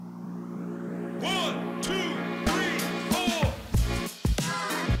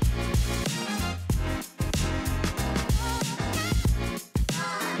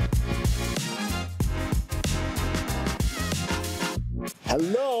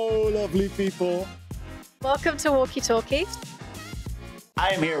Hello, lovely people. Welcome to Walkie Talkie. I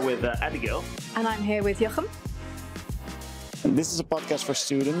am here with Abigail. And I'm here with Jochem. And this is a podcast for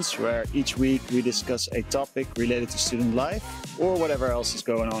students where each week we discuss a topic related to student life or whatever else is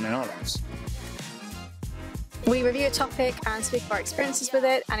going on in our lives. We review a topic and speak of our experiences with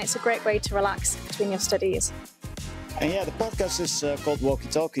it, and it's a great way to relax between your studies. And yeah, the podcast is called Walkie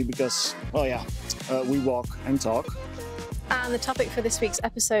Talkie because, we walk and talk. And the topic for this week's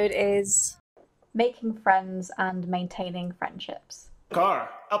episode is making friends and maintaining friendships. Car,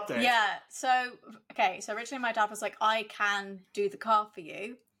 update. Yeah, so originally my dad was like, I can do the car for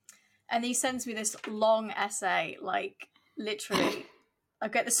you. And he sends me this long essay, like, literally. I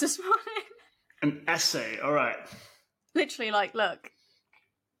get this morning. An essay, all right. Literally, like, look.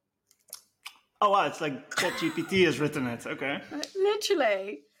 Oh, wow, it's like ChatGPT has written it, okay.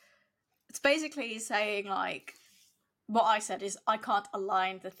 Literally. It's basically saying, like, what I said is, I can't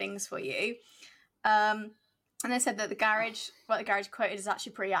align the things for you. And they said that what the garage quoted is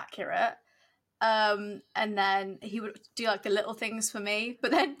actually pretty accurate. And then he would do, like, the little things for me.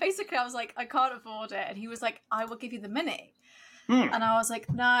 But then, basically, I was like, I can't afford it. And he was like, I will give you the Mini. And I was like,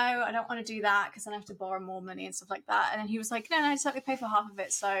 no, I don't want to do that because then I have to borrow more money and stuff like that. And then he was like, no, just let me pay for half of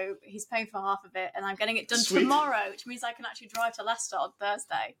it. So he's paying for half of it and I'm getting it done tomorrow, which means I can actually drive to Leicester on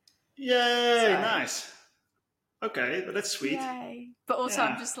Thursday. Yay, nice. Okay, but that's sweet. Yay. But also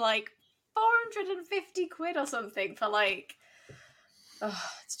I'm just like, 450 quid or something for like,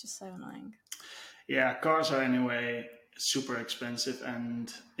 it's just so annoying. Yeah, cars are anyway super expensive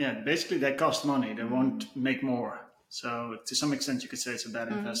and basically they cost money. They won't make more. So to some extent, you could say it's a bad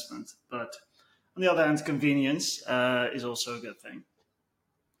investment. But on the other hand, convenience is also a good thing.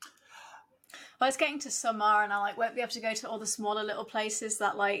 Well, it's getting to summer and I won't be able to go to all the smaller little places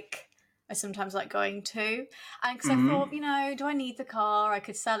that I sometimes like going to. And because I thought, do I need the car? I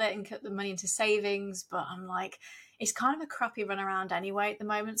could sell it and cut the money into savings. But I'm like, it's kind of a crappy runaround anyway at the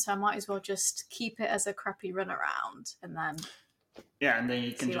moment. So I might as well just keep it as a crappy runaround and then... Yeah, and then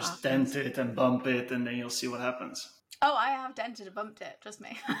you can just dent it and bump it and then you'll see what happens. Oh, I have dented and bumped it, trust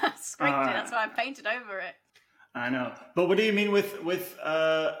me. Scraped it, that's why I painted over it. I know. But what do you mean with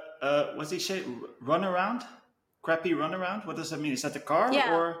what's he say? Runaround? Crappy runaround? What does that mean? Is that the car?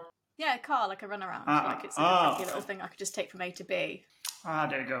 Yeah. Or? Yeah, a car, like a runaround. It's a crappy little thing I could just take from A to B.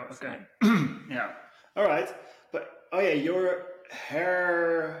 There you go. Okay. Yeah. All right. But, your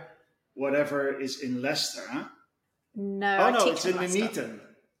hair, whatever, is in Leicester, huh? No, no, it's in Nuneaton.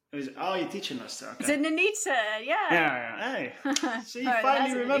 You teach in Leicester. Okay. It's in Nuneaton, yeah. Yeah. Hey, so you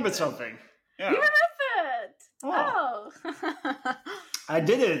finally remembered something. Yeah. You remembered? Oh. I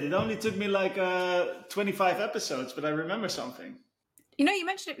did it. It only took me 25 episodes, but I remember something. You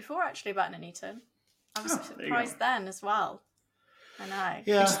mentioned it before, actually, about Nuneaton. I was surprised then as well. I know.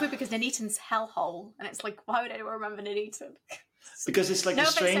 Yeah. It's just weird because Nuneaton's hellhole, and it's like, why would anyone remember Nuneaton? Because it's like the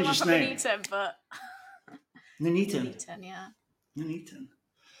strangest name. Nuneaton, but... Nuneaton. Nuneaton, yeah. Nuneaton.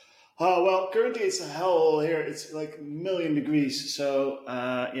 Oh, well, currently it's a hellhole here. It's like 1,000,000 degrees. So,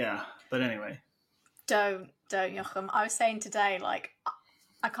 But anyway. Don't, Jochem. I was saying today,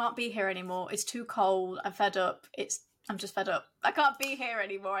 I can't be here anymore. It's too cold. I'm fed up. I'm just fed up. I can't be here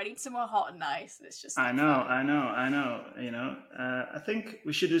anymore. I need somewhere hot and nice. It's just... I know. I think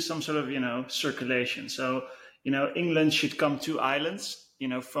we should do some sort of, circulation. So, England should come to islands,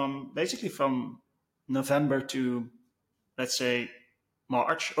 from November to, let's say,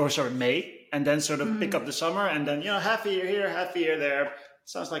 May, and then sort of pick up the summer, and then, half a year here, half a year there.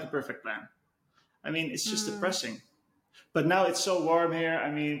 Sounds like a perfect plan. I mean, it's just depressing. But now it's so warm here.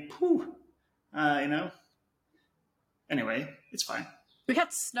 I mean, Anyway, it's fine. We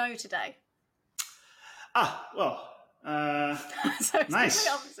had snow today. So it's nice.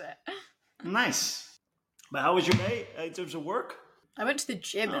 The opposite. Nice. But how was your day in terms of work? I went to the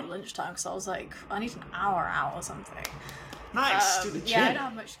gym at lunchtime because I was like, I need an hour out or something. Nice, to the gym. Yeah, I don't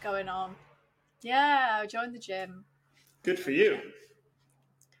have much going on. Yeah, I joined the gym. Good for you.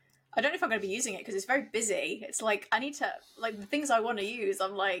 I don't know if I'm going to be using it because it's very busy. It's like, I need to, the things I want to use,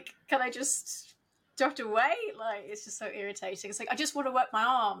 I'm like, can I just, do I have to wait? It's just so irritating. It's like, I just want to work my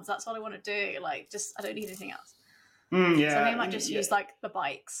arms. That's all I want to do. I don't need anything else. So I might just use, the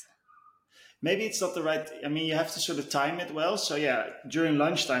bikes. Maybe it's not the right... I mean, you have to sort of time it well. So, during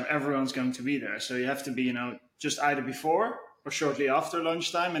lunchtime, everyone's going to be there. So you have to be, just either before or shortly after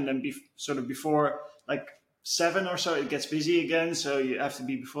lunchtime. And then before, 7 or so, it gets busy again. So you have to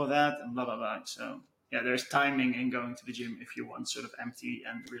be before that and blah, blah, blah. So, there's timing in going to the gym if you want sort of empty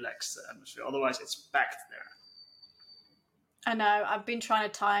and relaxed atmosphere. Otherwise, it's packed there. I know. I've been trying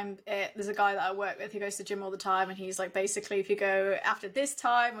to time it. There's a guy that I work with who goes to the gym all the time, and he's like, basically, if you go after this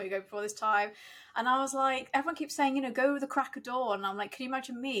time or you go before this time. And I was like, everyone keeps saying, go with the crack of dawn. And I'm like, can you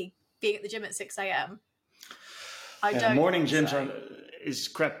imagine me being at the gym at 6 a.m.? I don't. Morning gyms is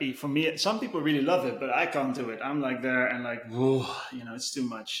crappy for me. Some people really love it, but I can't do it. I'm like there and like, whoa, it's too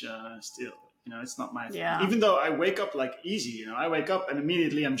much still. It's not my thing. Even though I wake up like easy, I wake up and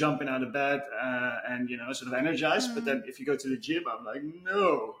immediately I'm jumping out of bed and, sort of energized. But then if you go to the gym, I'm like,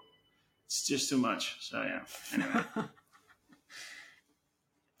 no, it's just too much. So, yeah, anyway.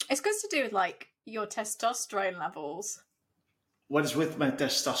 It's good to do with like your testosterone levels. What is with my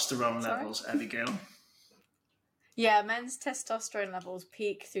testosterone levels, Abigail? Yeah, men's testosterone levels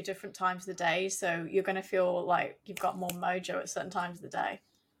peak through different times of the day. So you're going to feel like you've got more mojo at certain times of the day.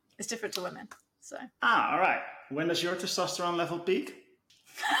 It's different to women. So. All right. When does your testosterone level peak?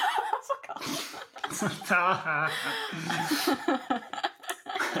 Fuck off.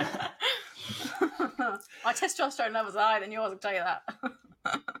 My testosterone level's higher than yours, I'll tell you that.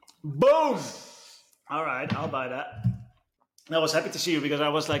 Boom! All right, I'll buy that. I was happy to see you because I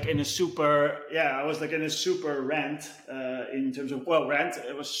was like in a super rant in terms of, rant.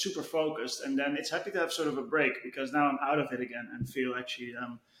 It was super focused. And then it's happy to have sort of a break because now I'm out of it again and feel actually,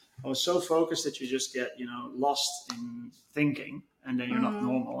 I was so focused that you just get, lost in thinking and then you're not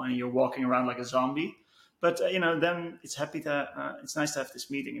normal and you're walking around like a zombie. But, then it's it's nice to have this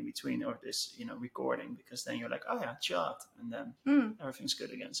meeting in between or this, recording because then you're like, oh yeah, chill out. And then everything's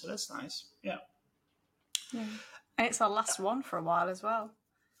good again. So that's nice. Yeah. Yeah. And it's our last one for a while as well.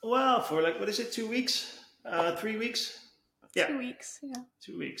 Well, for like, what is it, 2 weeks? 3 weeks? Yeah. 2 weeks, yeah.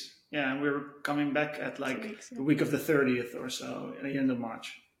 2 weeks. Yeah, and we're coming back at like the week of the 30th or so, at the end of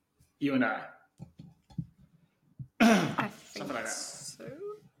March. You and I. I think something like that. So.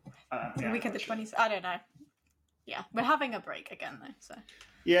 The week of the 20th. I don't know. Yeah, we're having a break again though. So.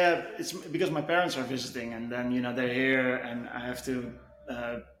 Yeah, it's because my parents are visiting, and then they're here, and I have to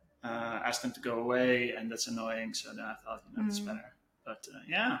ask them to go away, and that's annoying. So then I thought it's better. But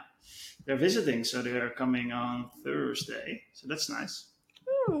they're visiting, so they're coming on Thursday. So that's nice.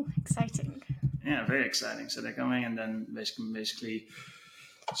 Ooh, exciting! Yeah, very exciting. So they're coming, and then basically.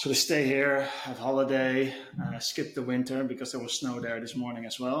 So to stay here, have holiday, skip the winter because there was snow there this morning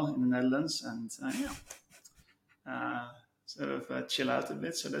as well in the Netherlands, and sort of chill out a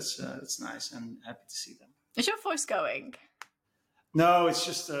bit. So that's nice and happy to see them. Is your voice going? No, it's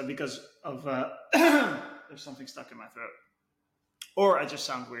just because of there's something stuck in my throat, or I just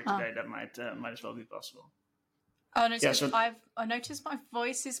sound weird today. That might as well be possible. Oh no! So I noticed my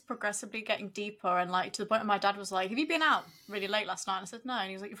voice is progressively getting deeper, and like to the point where my dad was like, "Have you been out really late last night?" And I said, "No." And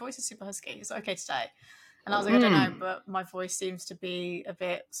he was like, "Your voice is super husky. Is it okay today?" And I was like, "I don't know, but my voice seems to be a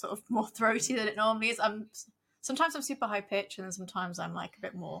bit sort of more throaty than it normally is. Sometimes I'm super high pitched, and then sometimes I'm like a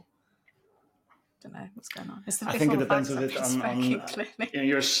bit more. Don't know what's going on. I think it depends a bit on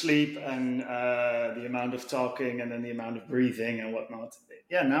your sleep and the amount of talking, and then the amount of breathing and whatnot.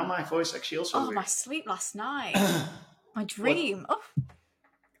 Yeah, now my voice actually also. Oh, my sleep last night. My dream. What?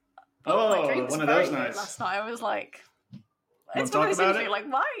 My dream was one of very those good nights. last night. I was like, it's one of those things where you're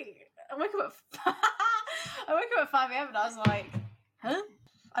like, why? I woke up at 5 a.m. and I was like, huh?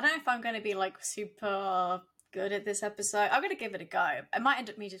 I don't know if I'm going to be like super good at this episode. I'm going to give it a go. It might end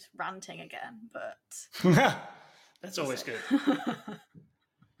up me just ranting again, but that's always good.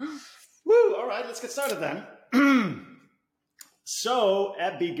 Woo! All right, let's get started then. So,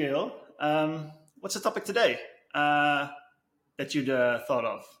 Abigail, what's the topic today that you'd thought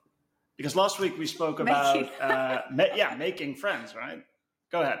of? Because last week we spoke about making friends, right?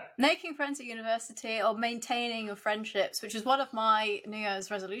 Go ahead. Making friends at university or maintaining your friendships, which is one of my New Year's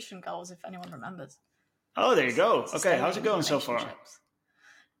resolution goals, if anyone remembers. Oh, there you go. Okay, how's it going so far?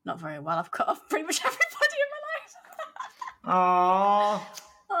 Not very well. I've cut off pretty much everybody in my Aww. life.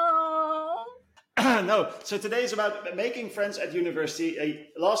 Oh. No, so today is about making friends at university.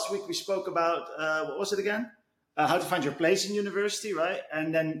 Last week we spoke about, what was it again? How to find your place in university, right?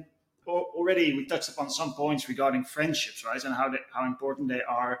 And then already we touched upon some points regarding friendships, right? And how important they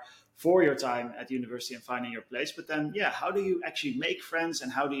are for your time at university and finding your place. But then, how do you actually make friends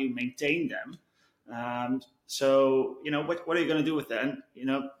and how do you maintain them? So, what are you going to do with that? And,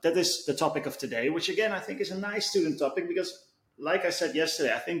 that is the topic of today, which again, I think is a nice student topic because like I said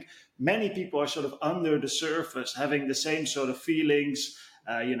yesterday, I think many people are sort of under the surface having the same sort of feelings,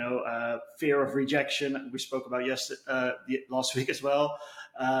 fear of rejection. We spoke about last week as well.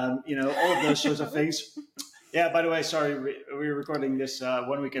 All of those sorts of things. Yeah, by the way, sorry, we're recording this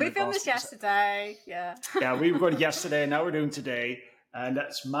 1 week in advance. We filmed this yesterday, yeah. Yeah, we recorded yesterday, and now we're doing today. And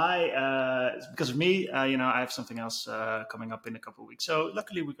that's my because of me. I have something else coming up in a couple of weeks. So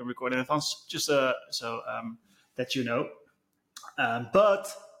luckily we can record in advance, just so that you know.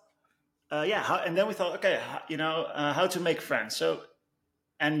 But and then we thought, okay, how to make friends. So,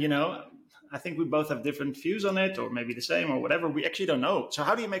 and I think we both have different views on it, or maybe the same, or whatever. We actually don't know. So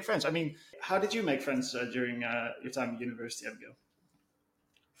how do you make friends? I mean, how did you make friends during your time at university, Abigail?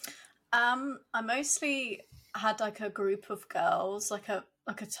 I mostly had like a group of girls, like a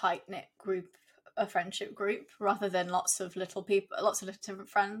tight knit group, a friendship group, rather than lots of little people, lots of different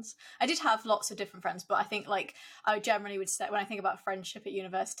friends. I did have lots of different friends, but I think like I generally would say when I think about friendship at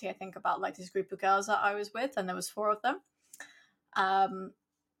university, I think about like this group of girls that I was with, and there was 4 of them.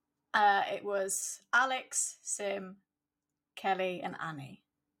 It was Alex, Sim, Kelly, and Annie.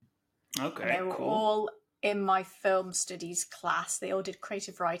 Okay, and they were cool. all in my film studies class. They all did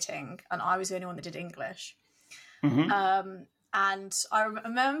creative writing, and I was the only one that did English. Mm-hmm. And I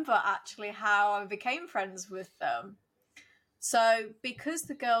remember actually how I became friends with them. So because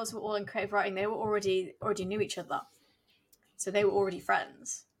the girls were all in creative writing, they were already knew each other. So they were already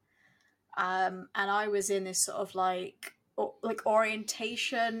friends. And I was in this sort of like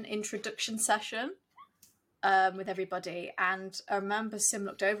orientation introduction session with everybody, and I remember Sim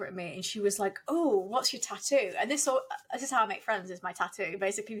looked over at me and she was like, "Oh, what's your tattoo?" And this is how I make friends, is my tattoo.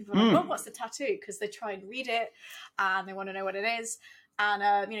 Basically, people are like, "Oh, what's the tattoo?" Because they try and read it and they want to know what it is.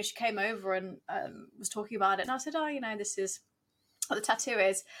 And she came over and was talking about it, and I said, "Oh, this is what the tattoo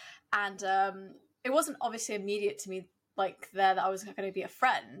is." And it wasn't obviously immediate to me like there that I was going to be a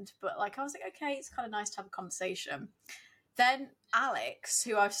friend, but like I was like, okay, it's kind of nice to have a conversation. Then Alex,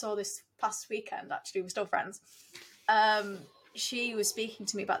 who I saw this past weekend, actually, we're still friends. She was speaking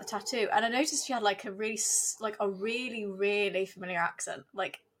to me about the tattoo, and I noticed she had like a really, really familiar accent,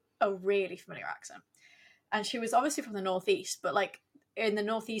 And she was obviously from the Northeast, but like in the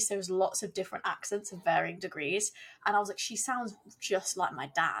Northeast, there was lots of different accents of varying degrees, and I was like, she sounds just like my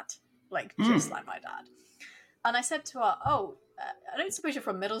dad, just like my dad. And I said to her, "Oh, I don't suppose you're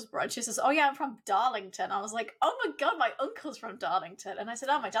from Middlesbrough." And she says, "Oh yeah, I'm from Darlington." I was like, "Oh my god, my uncle's from Darlington." And I said,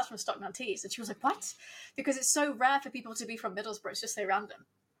 "Oh, my dad's from Stockton-on-Tees." And she was like, "What?" Because it's so rare for people to be from Middlesbrough. It's just so random.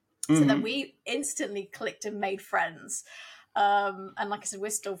 Mm-hmm. So then we instantly clicked and made friends. And like I said, we're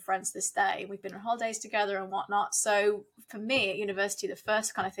still friends to this day. We've been on holidays together and whatnot. So for me at university, the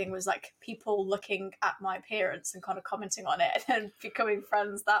first kind of thing was like people looking at my appearance and kind of commenting on it and then becoming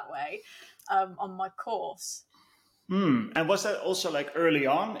friends that way on my course. And was that also like early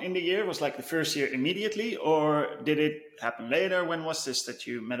on in the year? Was like the first year immediately, or did it happen later? When was this that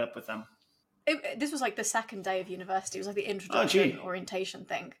you met up with them? This was like the second day of university. It was like the introduction orientation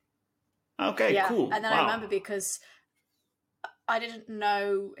thing. Okay, yeah. Cool. And then I remember because I didn't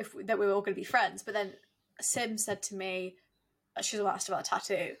know that we were all going to be friends, but then Sim said to me, she was asked about a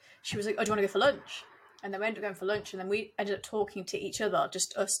tattoo. She was like, "Oh, do you want to go for lunch?" And then we ended up going for lunch, and then we ended up talking to each other,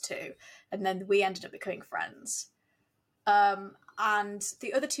 just us two, and then we ended up becoming friends. And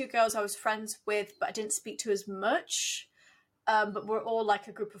the other 2 girls I was friends with, but I didn't speak to as much. But we're all like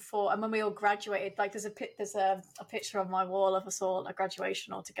a group of 4. And when we all graduated, like there's a picture on my wall of us all at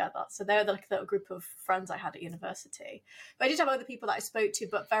graduation all together. So they're like the group of friends I had at university. But I did have other people that I spoke to,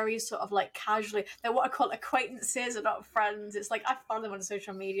 but very sort of like casually. They're what I call acquaintances and not friends. It's like I follow them on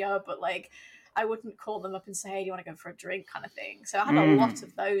social media, but like I wouldn't call them up and say, "Hey, do you want to go for a drink?" kind of thing. So I had a lot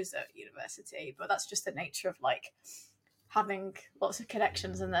of those at university, but that's just the nature of like having lots of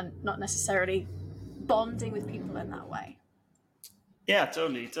connections and then not necessarily bonding with people in that way. Yeah,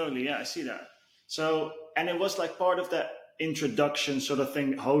 totally. Yeah, I see that. So, and it was like part of that introduction sort of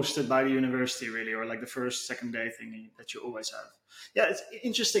thing hosted by the university, really, or like the first, second day thing that you always have. Yeah, it's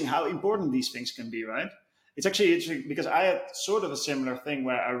interesting how important these things can be, right? It's actually interesting because I had sort of a similar thing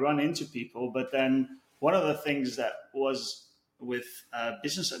where I run into people, but then one of the things that was with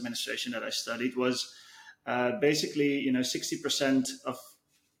business administration that I studied was basically, 60% of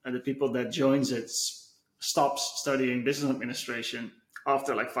the people that joins it stops studying business administration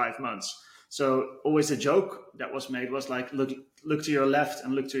after like 5 months. So always a joke that was made was like, look to your left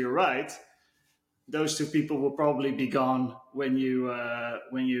and look to your right. Those 2 people will probably be gone when you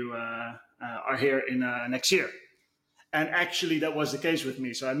are here in next year. And actually, that was the case with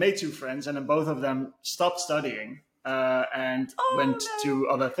me. So I made 2 friends, and then both of them stopped studying and went to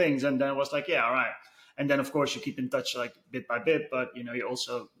other things. And then it was like, yeah, all right. And then, of course, you keep in touch like bit by bit, but you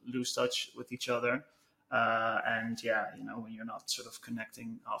also lose touch with each other. And yeah, when you're not sort of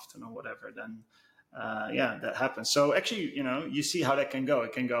connecting often or whatever, then that happens. So actually, you see how that can go.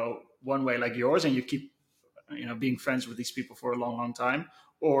 It can go one way like yours, and you keep, being friends with these people for a long, long time,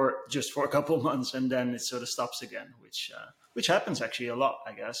 or just for a couple of months and then it sort of stops again, which happens actually a lot,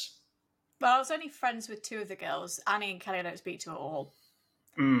 I guess. Well, I was only friends with two of the girls. Annie and Kelly I don't speak to at all.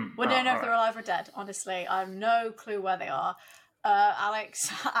 We don't know if right. they're alive or dead, honestly. I have no clue where they are.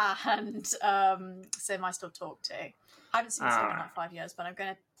 Alex and Sim I still talk to. I haven't seen Sim in like 5 years, but I'm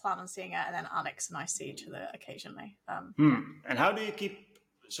going to plan on seeing it, and then Alex and I see each other occasionally. Yeah. And how do you keep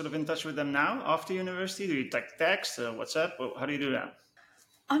sort of in touch with them now after university? Do you text, WhatsApp? How do you do that?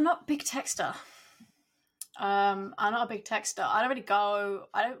 I'm not a big texter. I'm not a big texter. I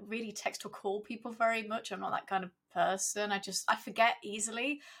don't really text or call people very much. I'm not that kind of person. I forget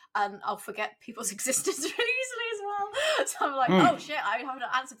easily, and I'll forget people's existence really easily as well. So I'm like, oh shit, I haven't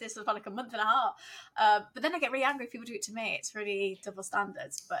answered this for like a month and a half. But then I get really angry if people do it to me. It's really double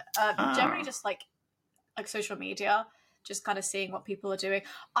standards. But generally just like social media, just kind of seeing what people are doing.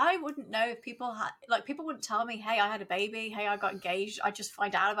 I wouldn't know if people people wouldn't tell me, hey, I had a baby, hey, I got engaged. I just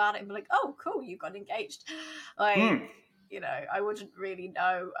find out about it and be like, oh, cool, you got engaged. You know, I wouldn't really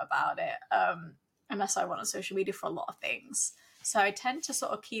know about it unless I went on social media for a lot of things. So I tend to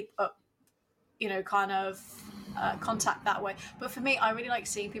sort of keep up, you know, kind of contact that way. But for me, I really like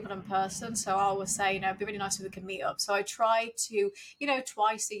seeing people in person. So I always say, you know, it'd be really nice if we can meet up. So I try to, you know,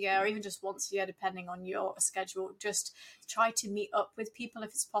 twice a year, or even just once a year, depending on your schedule, just try to meet up with people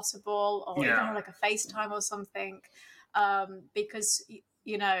if it's possible, or even have like a FaceTime or something. Because,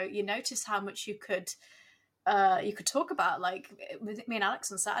 you know, you notice how much you could talk about. Like with me and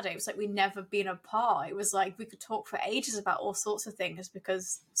Alex on Saturday, it was like we'd never been apart. It was like we could talk for ages about all sorts of things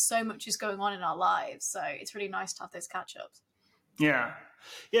because so much is going on in our lives. So it's really nice to have those catch-ups. Yeah.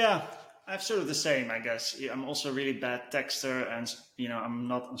 I'm sort of the same, I guess. I'm also a really bad texter, and you know, I'm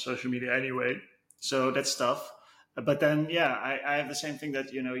not on social media anyway, so that's tough. But then, I have the same thing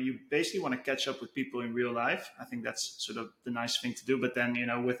that, you know, you basically want to catch up with people in real life. I think that's sort of the nice thing to do. But then, you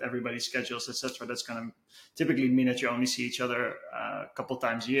know, with everybody's schedules, etc., that's going to typically mean that you only see each other a couple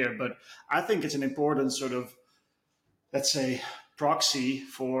times a year. But I think it's an important sort of, let's say, proxy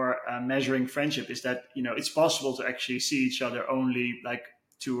for measuring friendship is that, you know, it's possible to actually see each other only like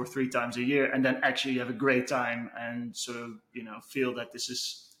 2 or 3 times a year and then actually have a great time and sort of, you know, feel that this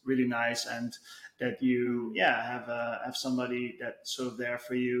is really nice and that you have somebody that's sort of there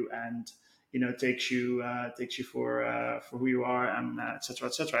for you and, you know, takes you for who you are, and et cetera,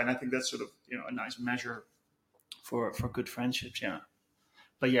 et cetera. And I think that's sort of, you know, a nice measure for good friendships.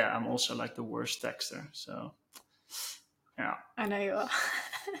 But I'm also like the worst texter, so I know you are.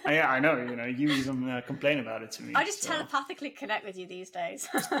 I know, you know, you even complain about it to me. I just telepathically connect with you these days.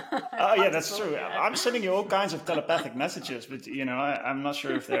 Oh yeah, that's true. I'm sending you all kinds of telepathic messages, but you know, I'm not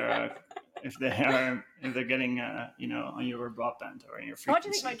sure if they're getting you know, on your broadband or in your frequency. Why do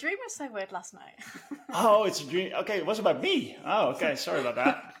you think my dream was so weird last night? Oh, it's a dream. Okay, it was about me. Oh, okay, sorry about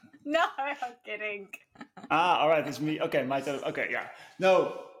that. No, I'm kidding. All right, it's me. Okay, okay, yeah.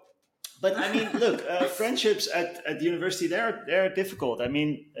 No, but I mean, look, friendships at the university, they're difficult. I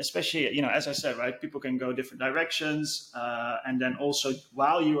mean, especially, you know, as I said, right, people can go different directions, and then also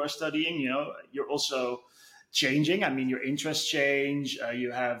while you are studying, you know, you're also changing. I mean, your interests change.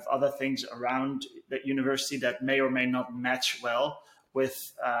 You have other things around that university that may or may not match well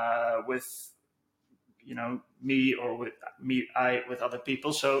with you know, me or with other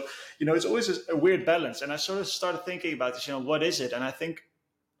people. So, you know, it's always a weird balance. And I sort of started thinking about this, you know, what is it? And I think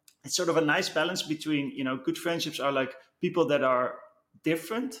it's sort of a nice balance between, you know, good friendships are like people that are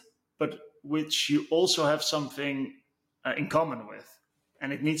different, but which you also have something in common with.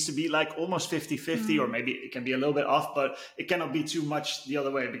 And it needs to be like almost 50-50, or maybe it can be a little bit off, but it cannot be too much the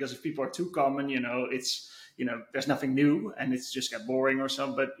other way, because if people are too common, you know, it's, you know, there's nothing new and it's just get boring or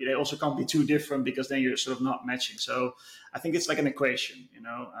something, but they also can't be too different because then you're sort of not matching. So I think it's like an equation, you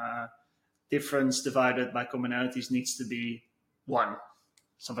know, difference divided by commonalities needs to be 1,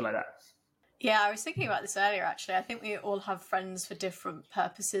 something like that. Yeah, I was thinking about this earlier, actually. I think we all have friends for different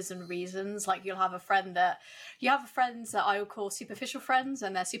purposes and reasons. Like you have friends that I would call superficial friends,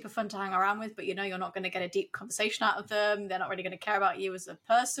 and they're super fun to hang around with, but you know you're not going to get a deep conversation out of them. They're not really going to care about you as a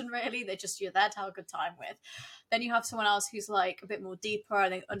person, really. You're there to have a good time with. Then you have someone else who's like a bit more deeper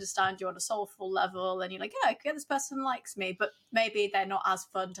and they understand you on a soulful level, and you're like, yeah, this person likes me, but maybe they're not as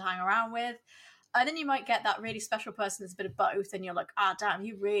fun to hang around with. And then you might get that really special person that's a bit of both, and you're like, damn,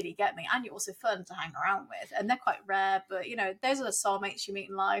 you really get me. And you're also fun to hang around with. And they're quite rare, but, you know, those are the soulmates you meet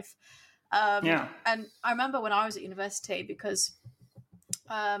in life. And I remember when I was at university, because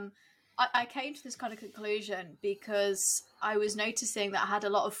I came to this kind of conclusion because I was noticing that I had a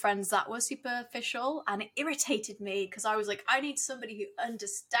lot of friends that were superficial, and it irritated me because I was like, I need somebody who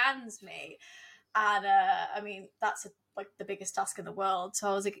understands me. And I mean, that's a like the biggest task in the world. So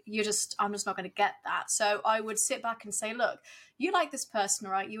I was like, I'm just not going to get that. So I would sit back and say, look, you like this person,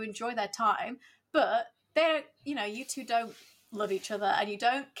 right? You enjoy their time, but they're, you two don't love each other and you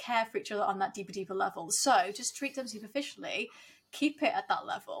don't care for each other on that deeper level. So just treat them superficially, keep it at that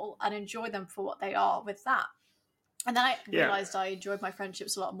level and enjoy them for what they are with that. And then I realised I enjoyed my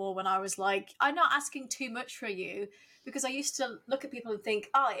friendships a lot more when I was like, I'm not asking too much for you, because I used to look at people and think,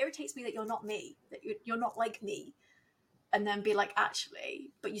 it irritates me that you're not me, that you're not like me. And then be like,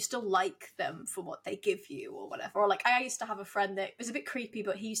 actually, but you still like them for what they give you or whatever. Or like, I used to have a friend that was a bit creepy,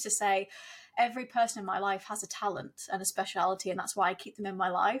 but he used to say, every person in my life has a talent and a speciality, and that's why I keep them in my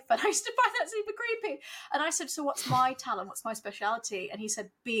life. And I used to find that super creepy. And I said, so what's my talent? What's my speciality? And he said,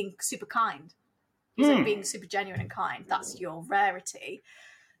 being super kind. He's like, being super genuine and kind. That's your rarity.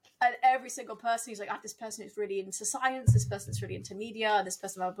 And every single person, he's like, this person is really into science, this person's really into media, this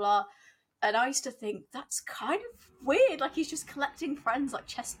person, blah, blah. And I used to think, that's kind of weird. Like, he's just collecting friends like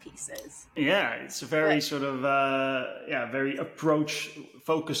chess pieces. Yeah, it's a very sort of, very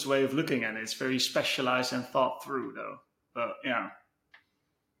approach-focused way of looking at it. It's very specialized and thought through, though. But, yeah.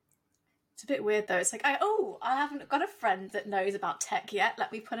 It's a bit weird, though. It's like, I haven't got a friend that knows about tech yet.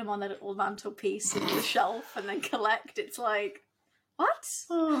 Let me put him on a little mantelpiece in the shelf and then collect. It's like, what?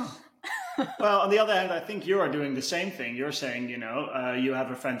 Oh. Well, on the other hand, I think you are doing the same thing. You're saying, you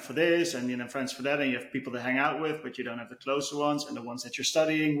have a friend for this and, friends for that, and you have people to hang out with, but you don't have the closer ones and the ones that you're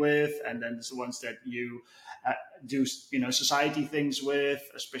studying with, and then there's the ones that you do, society things with,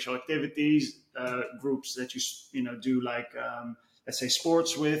 special activities, groups that you do like, let's say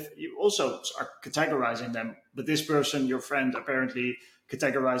sports with. You also are categorizing them, but this person, your friend, apparently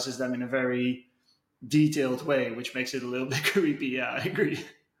categorizes them in a very detailed way, which makes it a little bit creepy. Yeah, I agree.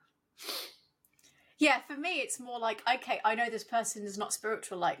 Yeah, for me, it's more like, okay, I know this person is not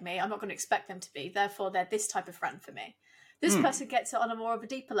spiritual like me. I'm not going to expect them to be. Therefore, they're this type of friend for me. This person gets it on a more of a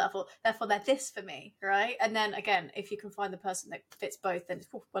deeper level. Therefore, they're this for me, right? And then again, if you can find the person that fits both, then it's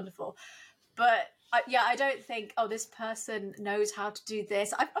wonderful. But I don't think, this person knows how to do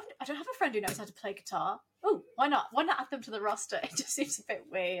this. I don't have a friend who knows how to play guitar. Oh, why not? Why not add them to the roster? It just seems a bit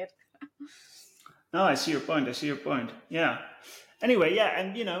weird. No, I see your point. Yeah. Anyway, yeah,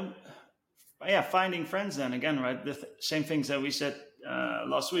 and finding friends then again, right? The same things that we said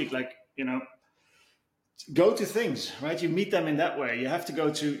last week, like, go to things, right? You meet them in that way. You have to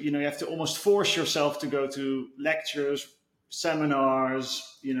go to, you have to almost force yourself to go to lectures,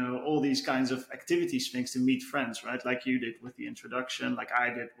 seminars, all these kinds of activities, things to meet friends, right? Like you did with the introduction, like I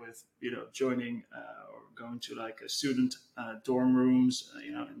did with, joining or going to like a student dorm rooms,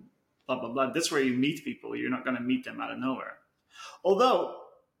 and blah, blah, blah. That's where you meet people. You're not going to meet them out of nowhere. Although,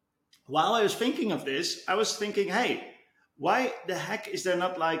 while I was thinking of this, I was thinking, hey, why the heck is there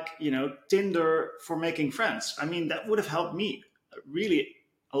not like, Tinder for making friends? I mean, that would have helped me really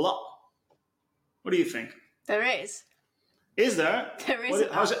a lot. What do you think? There is. Is there? There is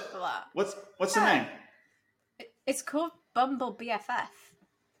a how's it? for that. What's the name? It's called Bumble BFF.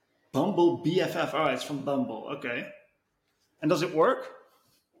 Bumble BFF. All right, it's from Bumble. Okay. And does it work?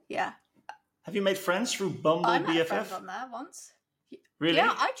 Yeah. Have you made friends through Bumble BFF? I met a friend on there once. Really?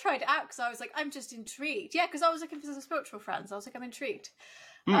 Yeah, I tried it out because I was like, I'm just intrigued. Yeah, because I was looking for some spiritual friends. I was like, I'm intrigued.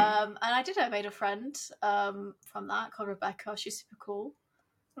 And I made a friend from that called Rebecca. She's super cool.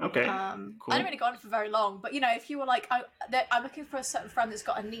 Okay. Cool. I didn't really go on for very long, but if you were like, I'm looking for a certain friend that's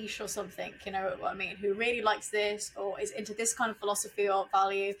got a niche or something, you know what I mean, who really likes this or is into this kind of philosophy or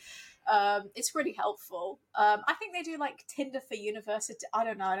value, it's really helpful. I think they do like Tinder for university. I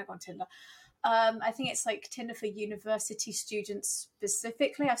don't know. I don't go on Tinder. I think it's like Tinder for university students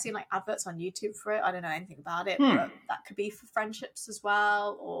specifically. I've seen like adverts on YouTube for it. I don't know anything about it, but that could be for friendships as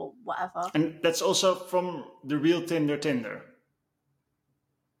well or whatever. And that's also from the real Tinder.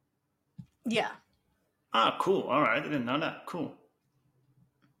 Yeah. Ah, cool. All right. I didn't know that. Cool.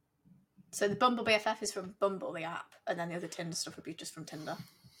 So the Bumble BFF is from Bumble, the app, and then the other Tinder stuff would be just from Tinder.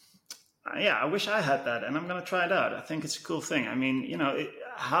 Yeah, I wish I had that, and I'm going to try it out. I think it's a cool thing. I mean,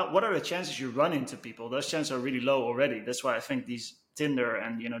 what are the chances you run into people? Those chances are really low already. That's why I think these Tinder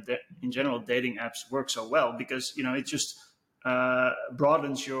and, in general, dating apps work so well because, it just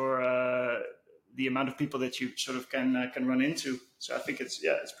broadens your the amount of people that you sort of can run into. So I think it's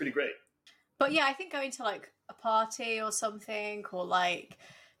pretty great. But yeah, I think going to like a party or something, or like,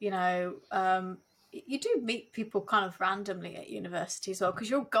 you do meet people kind of randomly at university as well, because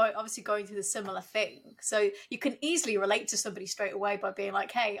you're obviously going through the similar thing. So you can easily relate to somebody straight away by being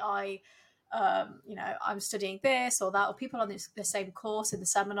like, hey, I you know, I'm studying this or that, or people on the same course in the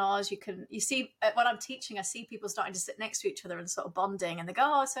seminars. You see when I'm teaching, I see people starting to sit next to each other and sort of bonding, and they go,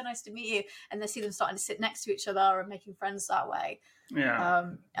 "Oh, it's so nice to meet you," and they see them starting to sit next to each other and making friends that way.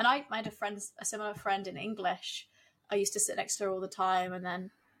 Yeah. And I had a similar friend in English. I used to sit next to her all the time, and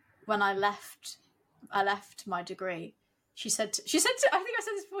then when I left my degree, she said, I think I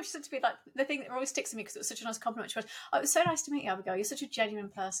said this before, she said to me, like, the thing that always sticks to me because it was such a nice compliment, she was, "Oh, it was so nice to meet you, Abigail. You're such a genuine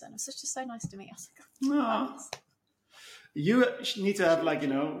person. It was just so nice to meet you." I was like, No. You need to have, like, you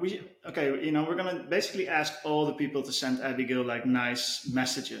know, we're going to basically ask all the people to send Abigail like nice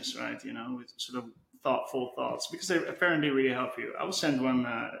messages, right? You know, with sort of thoughtful thoughts, because they apparently really help you. I will send one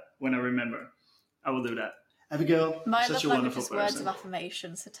when I remember. I will do that. Abigail, my such a love wonderful language is person. words of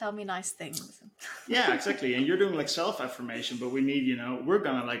affirmation, so tell me nice things. Yeah, exactly. And you're doing like self-affirmation, but we need, you know, we're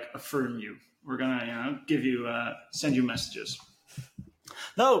going to like affirm you. We're going to, you know, give you, send you messages.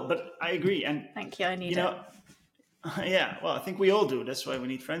 No, but I agree. And thank you, I need it. Yeah, well, I think we all do. That's why we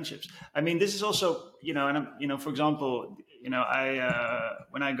need friendships. I mean, this is also, you know, and I'm, you know, for example, you know,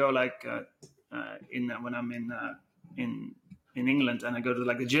 when I go like when I'm in England and I go to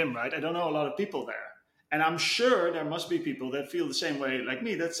like the gym, right? I don't know a lot of people there. And I'm sure there must be people that feel the same way like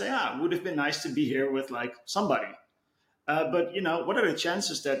me, that say, it would have been nice to be here with like somebody. But, you know, what are the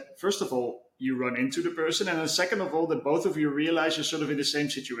chances that, first of all, you run into the person, and then second of all, that both of you realize you're sort of in the same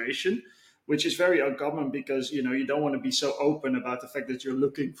situation, which is very uncommon because, you know, you don't want to be so open about the fact that you're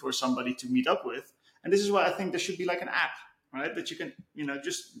looking for somebody to meet up with. And this is why I think there should be like an app, right? That you can, you know,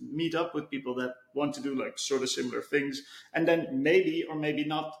 just meet up with people that want to do like sort of similar things. And then maybe or maybe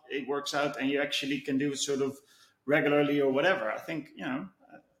not, it works out and you actually can do it sort of regularly or whatever. I think, you know,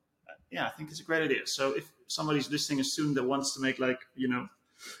 I think it's a great idea. So if somebody's listening, a student that wants to make like, you know,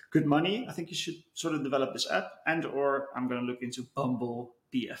 good money, I think you should sort of develop this app, and or I'm going to look into Bumble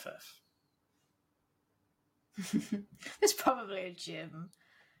BFF. There's probably a gym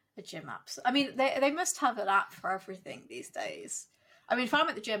app. I mean, they must have an app for everything these days. I mean, if I'm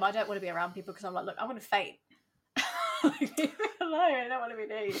at the gym, I don't want to be around people because I'm like, look, I'm going to faint. Leave me alone. I don't want to be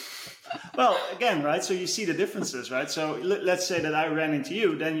near. Well, again, right? So you see the differences, right? So let's say that I ran into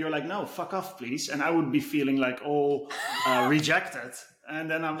you, then you're like, no, fuck off, please. And I would be feeling like all rejected. And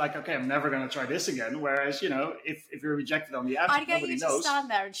then I'm like, okay, I'm never going to try this again. Whereas, you know, if you're rejected on the app, I'd get nobody you to knows. stand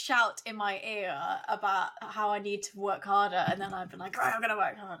there and shout in my ear about how I need to work harder. And then I'd be like, right, I'm going to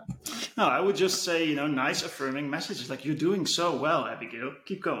work harder. No, I would just say, you know, nice affirming messages like, you're doing so well, Abigail.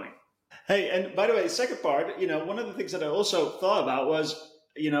 Keep going. Hey, and by the way, the second part, you know, one of the things that I also thought about was,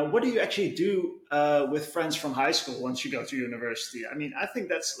 you know, what do you actually do with friends from high school once you go to university? I mean, I think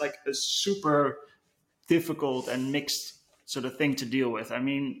that's like a super difficult and mixed sort of thing to deal with. I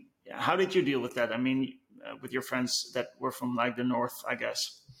mean, how did you deal with that? I mean, with your friends that were from like the north, I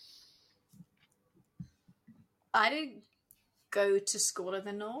guess. I didn't go to school in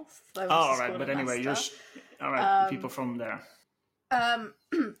the north. All right, but anyway, you're all right. People from there.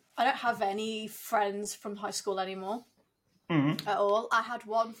 I don't have any friends from high school anymore at all. I had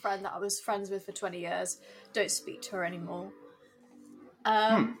one friend that I was friends with for 20 years. Don't speak to her anymore.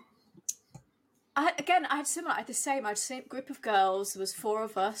 I had similar. I had the same group of girls. There was 4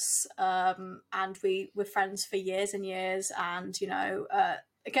 of us, and we were friends for years and years. And you know,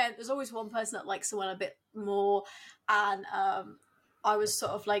 again, there's always one person that likes someone a bit more, and I was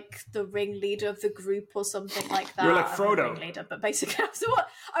sort of like the ringleader of the group or something like that. You're like Frodo. I'm not a ringleader, but basically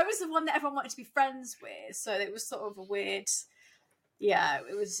I was the one that everyone wanted to be friends with. So it was sort of a weird,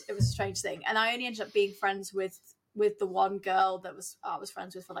 it was a strange thing. And I only ended up being friends with the one girl that I was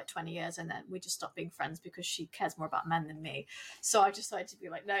friends with for like 20 years, and then we just stopped being friends because she cares more about men than me. So I decided to be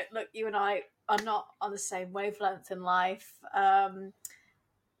like, no, look, you and I are not on the same wavelength in life. And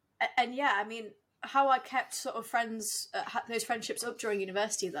yeah, I mean, how I kept sort of those friendships up during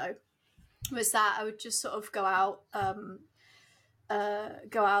university though was that I would just sort of go out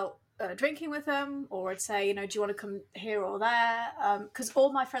drinking with them, or I'd say, you know, do you want to come here or there, because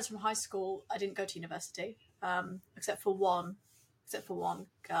all my friends from high school, I didn't go to university, except for one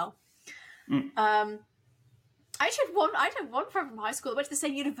girl. I had one friend from high school that went to the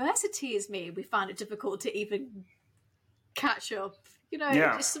same university as me. We found it difficult to even catch up, you know.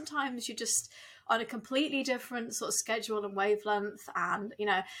 Just sometimes you just on a completely different sort of schedule and wavelength. And, you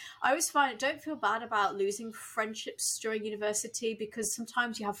know, I always don't feel bad about losing friendships during university, because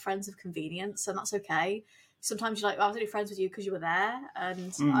sometimes you have friends of convenience, and that's okay. Sometimes you're like, I was only friends with you because you were there.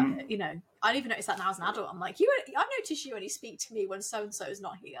 And, I even notice that now as an adult. I'm like, I notice you only speak to me when so-and-so is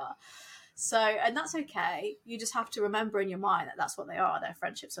not here. So, and that's okay. You just have to remember in your mind that that's what they are. They're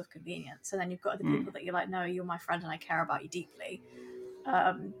friendships of convenience. And then you've got the people that you're like, no, you're my friend and I care about you deeply.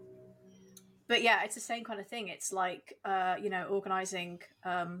 But yeah, it's the same kind of thing. It's like, organising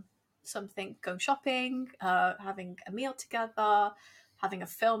something, going shopping, having a meal together, having a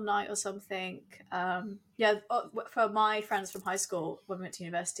film night or something. For my friends from high school, when we went to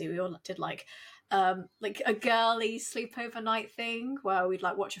university, we all did like a girly sleepover night thing where we'd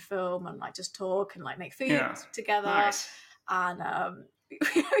like watch a film and like just talk and like make food together. Nice. And we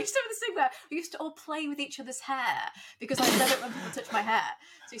used to have this thing where we used to all play with each other's hair because I love it when people touch my hair.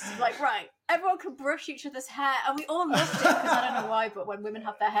 So we used to be like, right, everyone can brush each other's hair, and we all loved it because I don't know why, but when women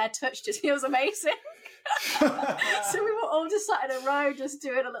have their hair touched, it feels amazing. So we were all just sat in a row, just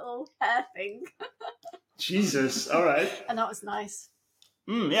doing a little hair thing. Jesus, all right. And that was nice.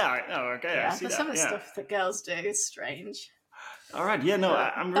 Yeah, no, okay, yeah, I see but that. some of the stuff that girls do is strange. All right, yeah, no,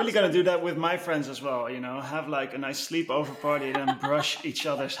 I'm really going to do that with my friends as well, have like a nice sleepover party and then brush each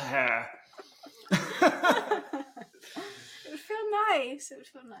other's hair. It would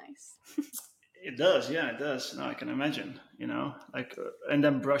feel nice. It does, yeah, it does. No, I can imagine, and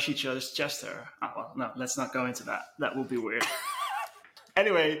then brush each other's chest hair. Oh, well, no, let's not go into that. That would be weird.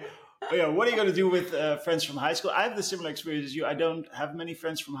 Anyway, what are you going to do with friends from high school? I have the similar experience as you. I don't have many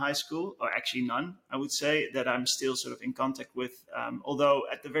friends from high school, or actually none, I would say, that I'm still sort of in contact with. Although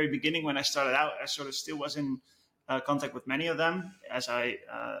at the very beginning when I started out, I sort of still was in contact with many of them. As I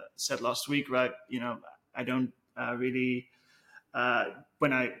said last week, right, I don't really...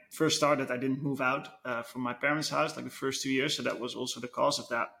 when I first started, I didn't move out from my parents' house like the first 2 years. So that was also the cause of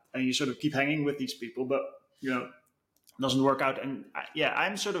that. And you sort of keep hanging with these people, but, it doesn't work out. And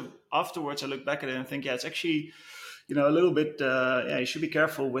I'm sort of, afterwards, I look back at it and think, it's actually, a little bit, you should be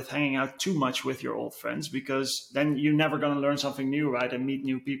careful with hanging out too much with your old friends, because then you're never going to learn something new, right? And meet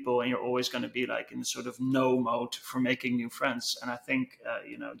new people. And you're always going to be like in the sort of no mode for making new friends. And I think,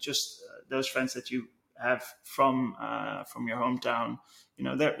 just those friends that you have from your hometown,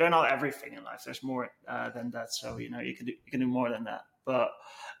 they're not everything in life. There's more than that. So, you can do more than that. But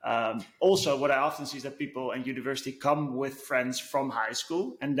also what I often see is that people in university come with friends from high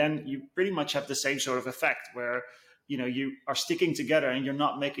school, and then you pretty much have the same sort of effect where, you are sticking together and you're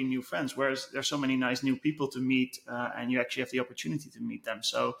not making new friends. Whereas there's so many nice new people to meet and you actually have the opportunity to meet them.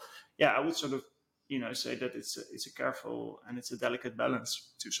 So, I would sort of, say that it's a careful and it's a delicate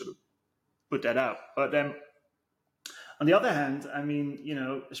balance to sort of put that out. But then on the other hand, I mean,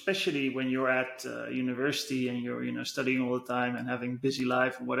 especially when you're at university and you're, studying all the time and having busy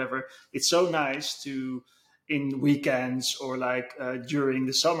life and whatever, it's so nice to, in weekends or like during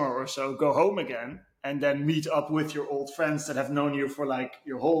the summer or so, go home again and then meet up with your old friends that have known you for like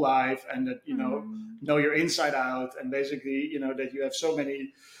your whole life and that, know your inside out, and basically, that you have so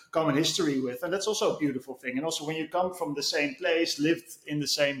many common history with. And that's also a beautiful thing. And also when you come from the same place, lived in the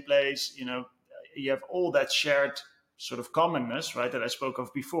same place, you have all that shared sort of commonness, right, that I spoke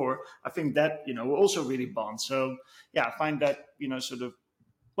of before. I think that, will also really bond. So, I find that, sort of,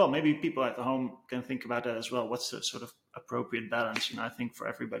 well, maybe people at the home can think about that as well. What's the sort of appropriate balance? I think for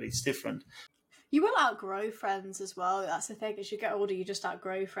everybody it's different. You will outgrow friends as well. That's the thing. As you get older, you just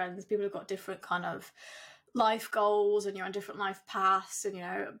outgrow friends. People have got different kind of life goals and you're on different life paths. And,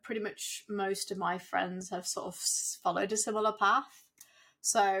 pretty much most of my friends have sort of followed a similar path.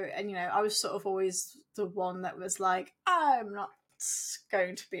 So, and, I was sort of always the one that was like, I'm not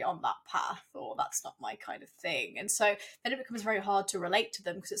going to be on that path, or that's not my kind of thing. And so then it becomes very hard to relate to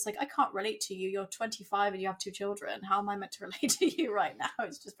them, because it's like, I can't relate to you. You're 25 and you have 2 children. How am I meant to relate to you right now?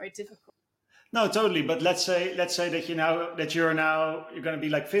 It's just very difficult. No, totally. But let's say that you're going to be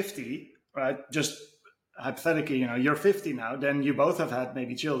like 50, right? Just hypothetically, you're 50 now, then you both have had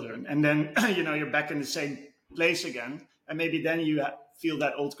maybe children, and then, you're back in the same place again. And maybe then you feel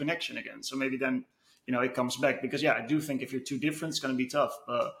that old connection again. So maybe then, it comes back, because I do think if you're too different, it's going to be tough.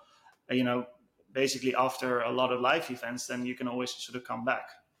 But, basically after a lot of life events, then you can always sort of come back.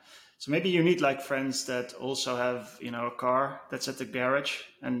 So maybe you need like friends that also have, a car that's at the garage,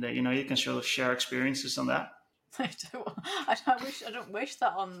 and, you can sort of share experiences on that. I don't wish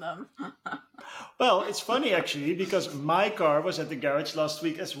that on them. Well, it's funny actually, because my car was at the garage last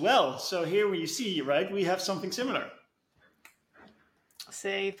week as well. So here you see, right, we have something similar.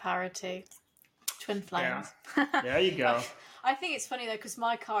 See, parity. Twin flames. Yeah. There you go. I think it's funny though, because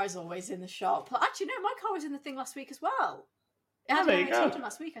my car is always in the shop. Actually, no, my car was in the thing last week as well. It had an MOT done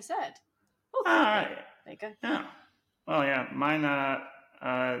last week, I said. Oh, all right. There you go. Yeah. Well, yeah, mine,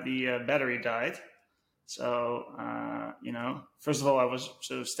 the battery died. So, first of all, I was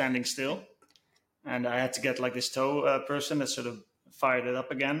sort of standing still, and I had to get like this tow person that sort of fired it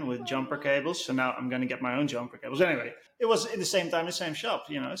up again with jumper cables. So now I'm going to get my own jumper cables. Anyway, it was at the same time, the same shop,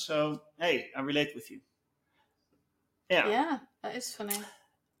 So, hey, I relate with you. Yeah. Yeah, that is funny.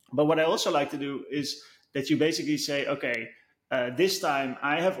 But what I also like to do is that you basically say, okay, this time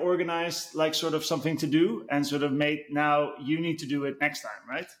I have organized like sort of something to do and sort of made, now you need to do it next time,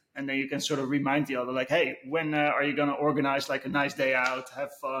 right? And then you can sort of remind the other like, hey, when are you going to organize like a nice day out,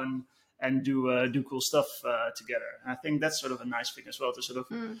 have fun, and do cool stuff together? And I think that's sort of a nice thing as well to sort of,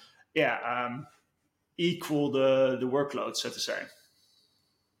 equal the workload, so to say.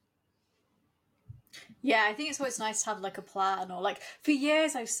 Yeah, I think it's always nice to have like a plan, or like for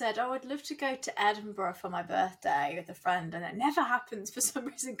years I've said, oh, I'd love to go to Edinburgh for my birthday with a friend, and it never happens for some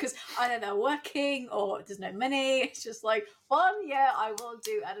reason because either they're working or there's no money. It's just like, one year I will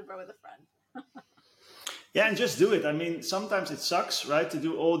do Edinburgh with a friend. Yeah, and just do it. I mean, sometimes it sucks, right, to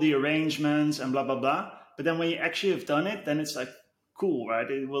do all the arrangements and blah, blah, blah. But then when you actually have done it, then it's like cool, right?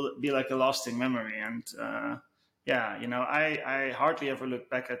 It will be like a lasting memory. And I hardly ever look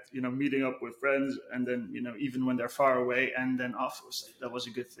back at, meeting up with friends and then, even when they're far away and then afterwards, that was a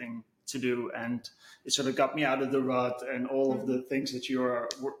good thing to do. And it sort of got me out of the rut and all of the things that you're,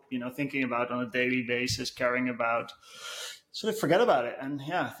 thinking about on a daily basis, caring about, sort of forget about it. And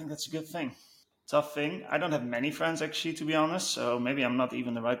yeah, I think that's a good thing. Tough thing. I don't have many friends, actually, to be honest. So maybe I'm not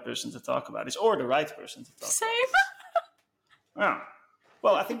even the right person to talk about this, or the right person to talk Same. about. Yeah.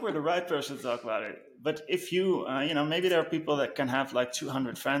 Well, I think we're the right person to talk about it. But if you, maybe there are people that can have like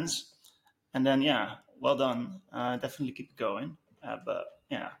 200 friends, and then well done. Definitely keep it going.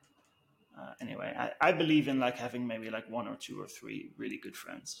 Anyway, I believe in like having maybe like 1 or 2 or 3 really good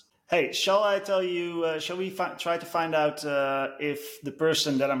friends. Hey, shall I tell you, shall we try to find out if the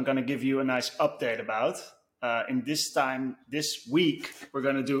person that I'm going to give you a nice update about, this week, we're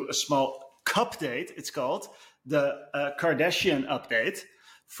going to do a small cupdate, it's called, the Kardashian update,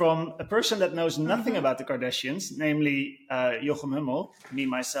 from a person that knows nothing about the Kardashians, namely Jochem Hummel, me,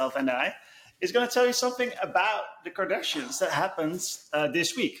 myself, and I, is going to tell you something about the Kardashians that happens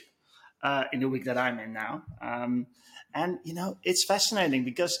this week, in the week that I'm in now. And, it's fascinating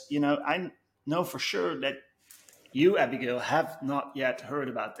because, I know for sure that you, Abigail, have not yet heard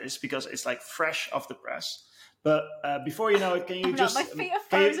about this because it's like fresh off the press. But before you know it, can you just... My feet are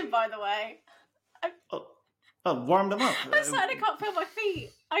frozen, by the way. Warm them up. I said I can't feel my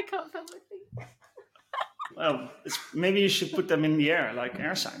feet. I can't feel my feet. Well, maybe you should put them in the air, like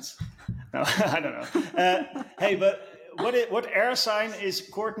air signs. No, I don't know. Hey, but what air sign is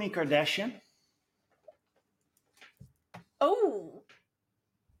Kourtney Kardashian? Oh.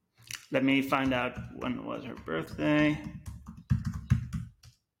 Let me find out when was her birthday.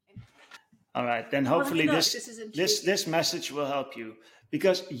 All right, then hopefully this message will help you.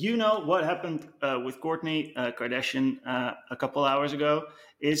 Because you know what happened with Kourtney Kardashian a couple hours ago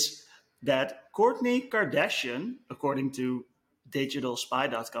is that Kourtney Kardashian, according to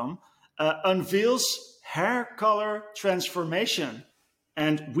digitalspy.com, unveils hair color transformation.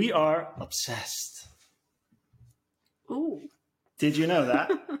 And we are obsessed. Ooh. Did you know that?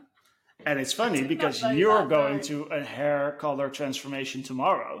 And it's funny because you're going to a hair color transformation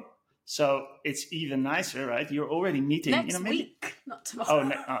tomorrow. So it's even nicer, right? You're already meeting next week, not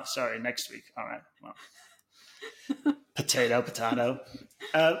tomorrow. Sorry, next week. All right. Well, potato.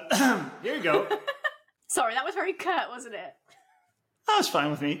 Here you go. Sorry, that was very curt, wasn't it? That was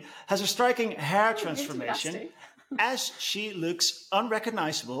fine with me. Has a striking hair transformation as she looks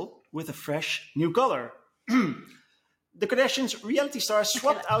unrecognizable with a fresh new color. The Kardashians reality star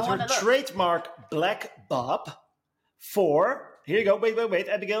swapped out her trademark black bob for... Here you go. Wait,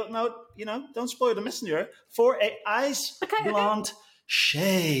 Abigail. No, don't spoil the messenger. For a ice blonde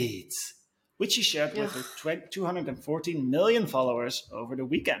shade, which she shared with her 214 million followers over the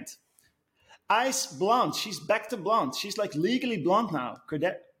weekend. Ice blonde. She's back to blonde. She's like legally blonde now.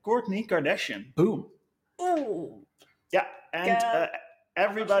 Kourtney Kardashian. Boom. Ooh. Yeah, and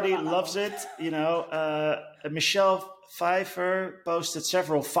everybody loves it. Michelle Pfeiffer posted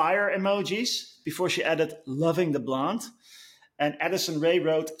several fire emojis before she added "loving the blonde." And Addison Rae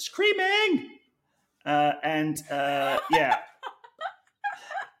wrote, "Screaming!" Yeah.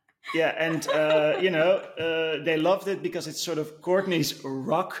 Yeah, and, they loved it because it's sort of Kourtney's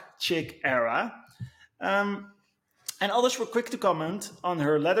rock chick era. And others were quick to comment on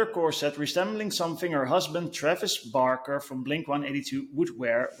her leather corset resembling something her husband, Travis Barker from Blink-182, would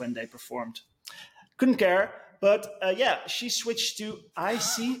wear when they performed. Couldn't care, but she switched to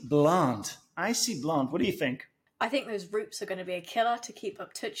icy blonde. Icy blonde, what do you think? I think those roots are going to be a killer to keep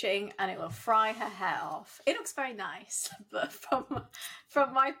up touching, and it will fry her hair off. It looks very nice, but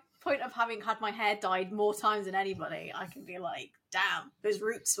from my point of having had my hair dyed more times than anybody, I can be like, damn, those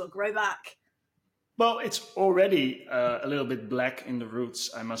roots will grow back. Well, it's already a little bit black in the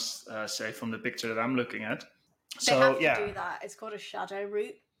roots, I must say, from the picture that I'm looking at. They have to do that. It's called a shadow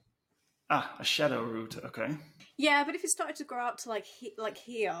root. A shadow root. Okay. Yeah, but if it started to grow out to like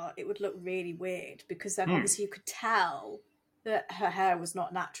here, it would look really weird because then obviously you could tell that her hair was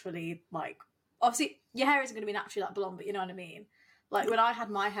not naturally like. Obviously, your hair isn't going to be naturally like blonde, but you know what I mean. Like when I had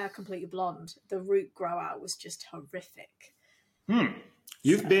my hair completely blonde, the root grow out was just horrific.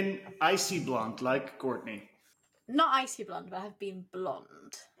 You've been icy blonde like Courtney. Not icy blonde, but I have been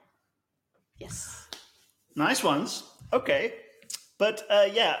blonde. Yes. Nice ones. Okay. But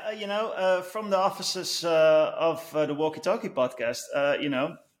from the offices of the Walkie Talkie podcast,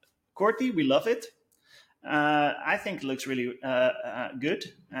 Courtney, we love it. I think it looks really good.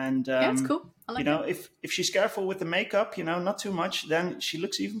 And, yeah, it's cool. I like it. If she's careful with the makeup, not too much, then she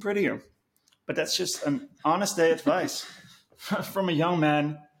looks even prettier. But that's just an honest day advice from a young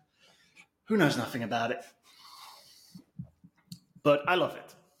man who knows nothing about it. But I love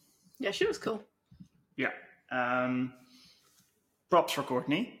it. Yeah, she was cool. Yeah. Props for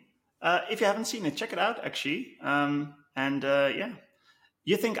Courtney. If you haven't seen it, check it out, actually.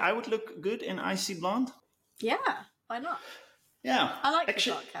 You think I would look good in icy blonde? Yeah, why not? Yeah. I like the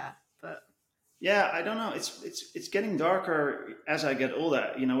dark hair, but... Yeah, I don't know. It's getting darker as I get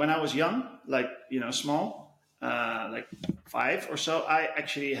older. When I was young, like, small, like 5 or so, I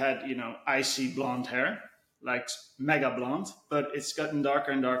actually had, icy blonde hair, like mega blonde, but it's gotten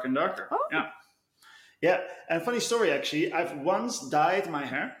darker and darker and darker. Oh. Yeah. Yeah. And funny story, actually, I've once dyed my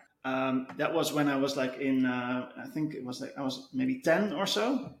hair. That was when I was like in, I think it was like, I was maybe 10 or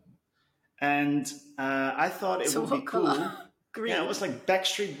so. And I thought it would be cool. Green. Yeah, it was like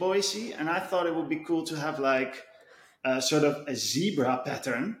Backstreet Boysy, and I thought it would be cool to have like sort of a zebra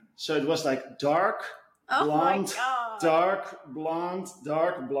pattern. So it was like dark blonde, dark blonde,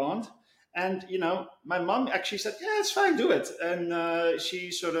 dark blonde. And my mom actually said, "Yeah, it's fine, do it." And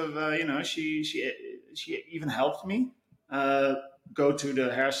she sort of, she even helped me go to the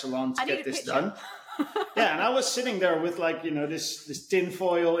hair salon to get this done. Yeah, and I was sitting there with like this tin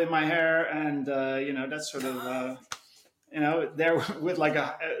foil in my hair, and that sort of. There with like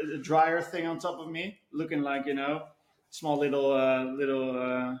a dryer thing on top of me, looking like, small little,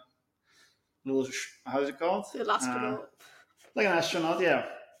 how's it called? Little astronaut. Like an astronaut, yeah.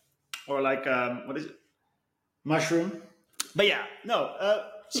 Or like, what is it? Mushroom. But yeah, no.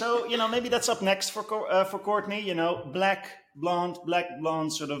 So, maybe that's up next for Courtney, black,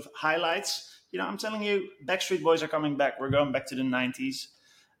 blonde sort of highlights. I'm telling you, Backstreet Boys are coming back. We're going back to the 90s.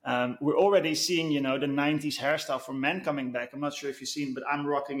 We're already seeing, the 90s hairstyle for men coming back. I'm not sure if you've seen, but I'm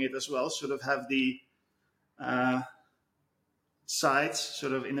rocking it as well. Sort of have the sides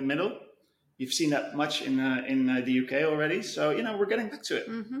sort of in the middle. You've seen that much in the UK already. So, we're getting back to it.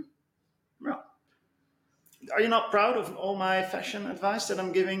 Mm-hmm. Well, are you not proud of all my fashion advice that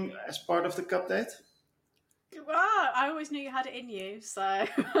I'm giving as part of the cup date? Wow, I always knew you had it in you, so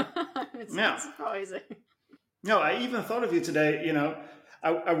it's not surprising. No, I even thought of you today,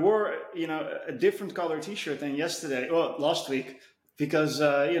 I wore, a different color T-shirt than last week, because,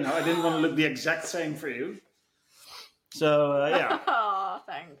 I didn't want to look the exact same for you. So, yeah. Oh,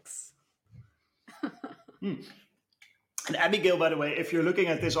 thanks. And Abigail, by the way, if you're looking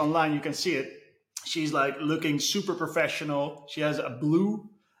at this online, you can see it. She's like looking super professional. She has a blue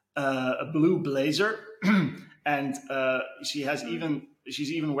blazer, and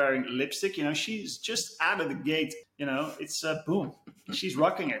she's even wearing lipstick. She's just out of the gate. It's boom. She's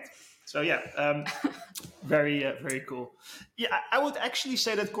rocking it. So yeah, very very cool. Yeah, I would actually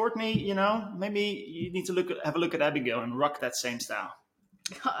say that Courtney, maybe you need to have a look at Abigail and rock that same style.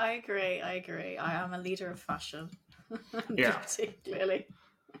 I agree. I am a leader of fashion. Yeah, clearly.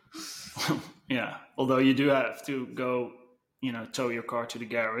 Yeah, although you do have to go, tow your car to the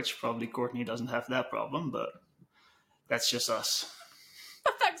garage. Probably Courtney doesn't have that problem, but that's just us.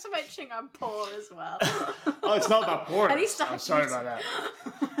 Thanks for mentioning I'm poor as well. Oh, it's not about poor. At least I'm sorry about that.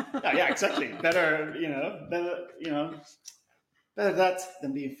 Yeah, exactly. Better that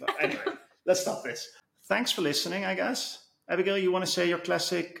than being fun. Anyway, let's stop this. Thanks for listening, I guess. Abigail, you want to say your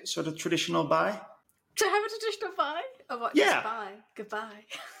classic sort of traditional bye? To have a traditional bye? Or what? Yeah. Just bye. Goodbye.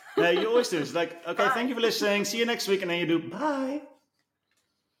 Yeah, you always do. It's like, okay, Bye. Thank you for listening. See you next week. And then you do bye.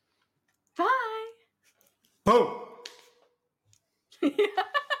 Bye. Boom. I'm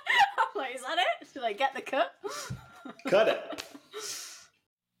like, is that it? Should I get the cut? Cut it.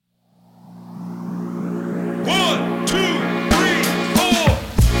 1,